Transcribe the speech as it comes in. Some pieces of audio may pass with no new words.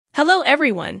Hello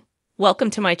everyone,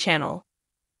 welcome to my channel.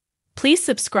 Please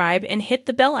subscribe and hit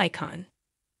the bell icon.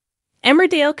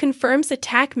 Emmerdale confirms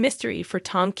attack mystery for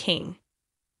Tom King.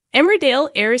 Emmerdale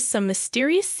airs some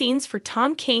mysterious scenes for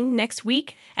Tom King next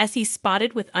week as he's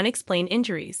spotted with unexplained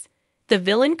injuries. The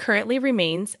villain currently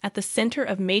remains at the center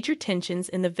of major tensions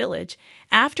in the village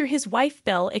after his wife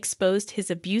Belle exposed his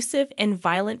abusive and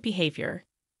violent behavior.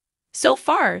 So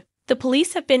far, the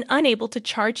police have been unable to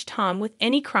charge Tom with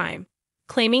any crime,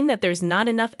 claiming that there's not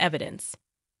enough evidence.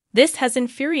 This has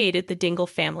infuriated the Dingle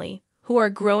family, who are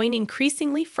growing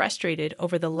increasingly frustrated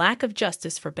over the lack of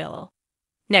justice for Belle.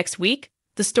 Next week,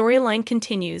 the storyline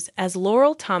continues as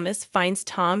Laurel Thomas finds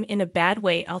Tom in a bad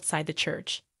way outside the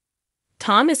church.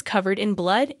 Tom is covered in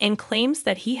blood and claims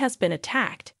that he has been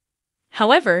attacked.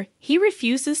 However, he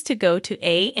refuses to go to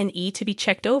A&E to be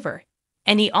checked over,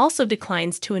 and he also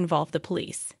declines to involve the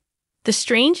police. The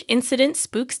strange incident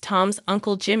spooks Tom's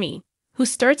uncle Jimmy, who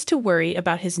starts to worry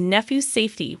about his nephew's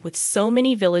safety with so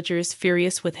many villagers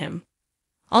furious with him.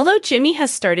 Although Jimmy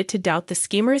has started to doubt the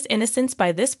schemer's innocence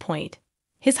by this point,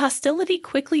 his hostility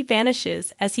quickly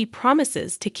vanishes as he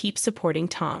promises to keep supporting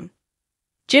Tom.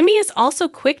 Jimmy is also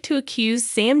quick to accuse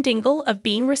Sam Dingle of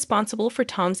being responsible for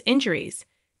Tom's injuries,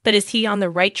 but is he on the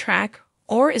right track,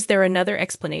 or is there another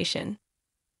explanation?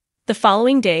 The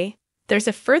following day, there's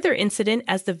a further incident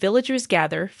as the villagers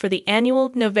gather for the annual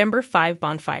November 5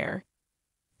 bonfire.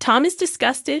 Tom is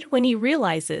disgusted when he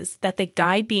realizes that the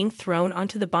guy being thrown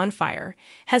onto the bonfire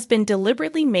has been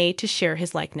deliberately made to share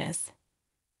his likeness.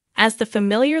 As the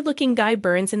familiar-looking guy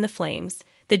burns in the flames,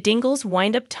 the Dingles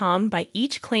wind up Tom by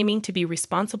each claiming to be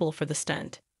responsible for the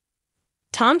stunt.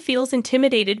 Tom feels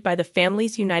intimidated by the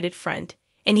family's united front,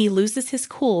 and he loses his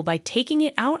cool by taking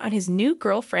it out on his new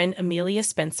girlfriend Amelia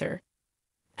Spencer.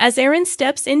 As Aaron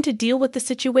steps in to deal with the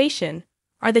situation,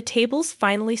 are the tables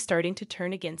finally starting to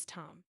turn against Tom?